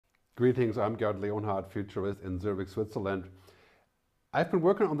Greetings, I'm Gerd Leonhardt, futurist in Zurich, Switzerland. I've been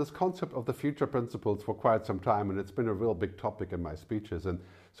working on this concept of the future principles for quite some time, and it's been a real big topic in my speeches. And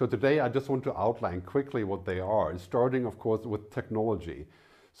so today I just want to outline quickly what they are, starting, of course, with technology.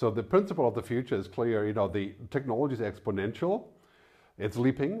 So the principle of the future is clear. The technology is exponential. It's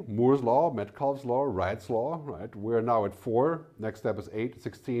leaping. Moore's law, Metcalfe's law, Wright's law, right? We're now at 4. Next step is 8,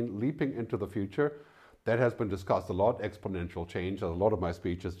 16, leaping into the future. That has been discussed a lot, exponential change. A lot of my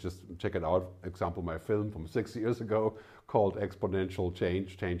speeches, just check it out. Example, my film from 6 years ago called Exponential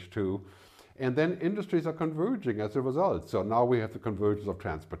Change, Change 2. And then industries are converging as a result. So now we have the convergence of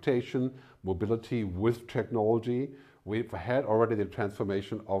transportation, mobility with technology. We've had already the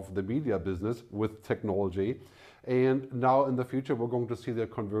transformation of the media business with technology. And now in the future, we're going to see the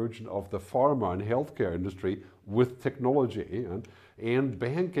convergence of the pharma and healthcare industry with technology, and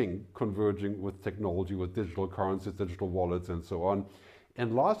banking converging with technology, with digital currencies, digital wallets, and so on.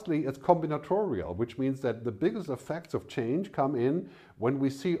 And lastly, it's combinatorial, which means that the biggest effects of change come in when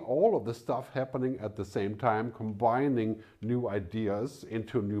we see all of the stuff happening at the same time, combining new ideas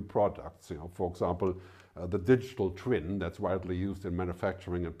into new products. For example, the digital twin that's widely used in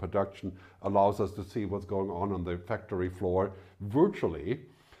manufacturing and production allows us to see what's going on the factory floor virtually,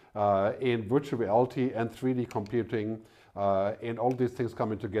 in virtual reality and 3D computing, and all these things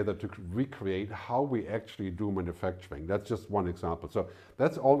coming together to recreate how we actually do manufacturing. That's just one example. So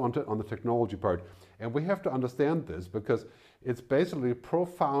that's all on the technology part. And we have to understand this because it's basically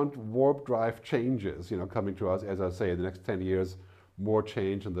profound warp drive changes, coming to us, as I say, in the next 10 years, more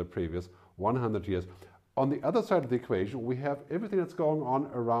change than the previous 100 years. On the other side of the equation, we have everything that's going on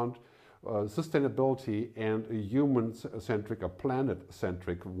around sustainability and a human-centric, a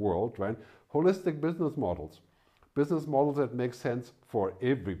planet-centric world, right? Holistic business models that make sense for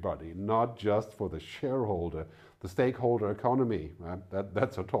everybody, not just for the shareholder, the stakeholder economy. Right?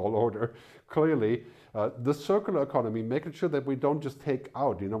 That's a tall order. Clearly, the circular economy, making sure that we don't just take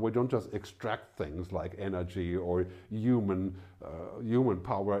out, we don't just extract things like energy or human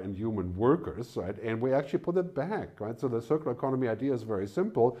power and human workers, right? And we actually put it back, right? So the circular economy idea is very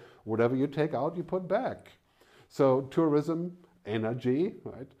simple. Whatever you take out, you put back. So tourism, energy,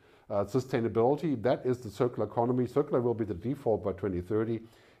 right? Sustainability, that is the circular economy. Circular will be the default by 2030.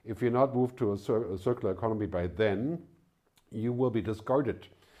 If you're not moved to a circular economy by then, you will be discarded.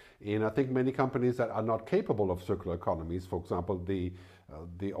 And I think many companies that are not capable of circular economies, for example, the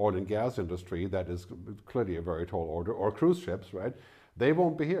oil and gas industry, that is clearly a very tall order, or cruise ships, right? They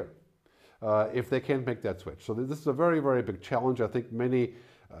won't be here if they can't make that switch. So this is a very, very big challenge. I think many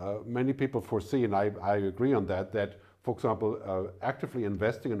people foresee, and I agree on that, for example, actively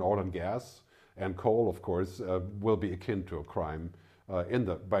investing in oil and gas and coal, of course, will be akin to a crime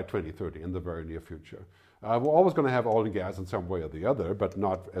by 2030, in the very near future. We're always going to have oil and gas in some way or the other, but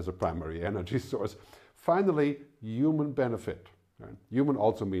not as a primary energy source. Finally, human benefit. Right? Human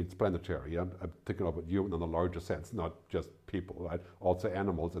also means planetary. I'm thinking about human in a larger sense, not just people, right? Also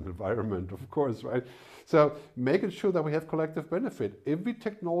animals and environment, of course, right? So making sure that we have collective benefit. Every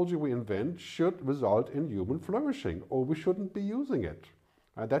technology we invent should result in human flourishing, or we shouldn't be using it.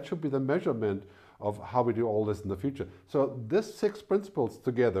 Right? That should be the measurement of how we do all this in the future. So these 6 principles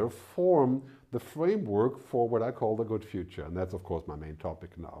together form the framework for what I call the good future. And that's, of course, my main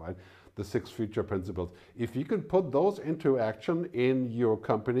topic now, right? The 6 future principles. If you can put those into action in your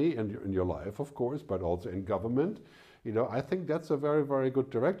company and in your life, of course, but also in government, I think that's a very, very good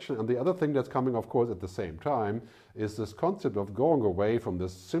direction. And the other thing that's coming, of course, at the same time is this concept of going away from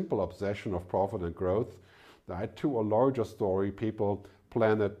this simple obsession of profit and growth, right, to a larger story, people,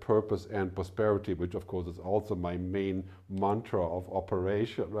 planet, purpose, and prosperity, which, of course, is also my main mantra of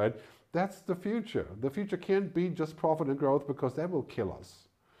operation, right? That's the future. The future can't be just profit and growth because that will kill us.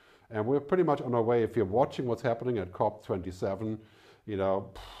 And we're pretty much on our way. If you're watching what's happening at COP27,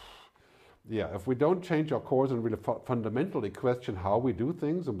 if we don't change our course and really fundamentally question how we do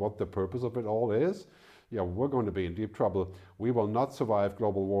things and what the purpose of it all is, we're going to be in deep trouble. We will not survive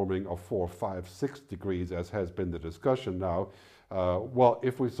global warming of 4, 5, 6 degrees, as has been the discussion now. Well,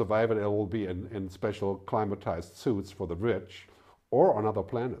 if we survive it, it will be in special climatized suits for the rich or on other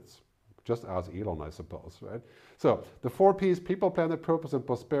planets. Just ask Elon, I suppose, right? So the 4 Ps, people, planet, purpose, and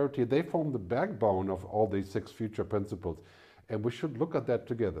prosperity, they form the backbone of all these 6 future principles. And we should look at that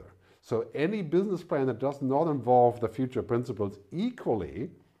together. So any business plan that does not involve the future principles equally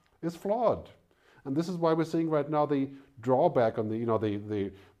is flawed. And this is why we're seeing right now the drawback on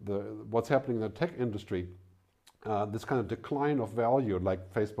the what's happening in the tech industry. This kind of decline of value,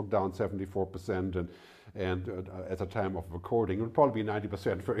 like Facebook down 74%, and at the time of recording. It will probably be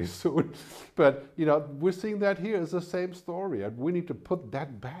 90% very soon. But you know, we're seeing that here is the same story, and we need to put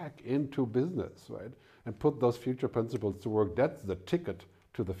that back into business, right? And put those future principles to work. That's the ticket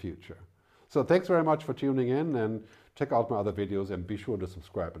to the future. So thanks very much for tuning in, and check out my other videos, and be sure to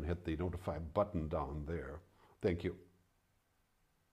subscribe and hit the notify button down there. Thank you.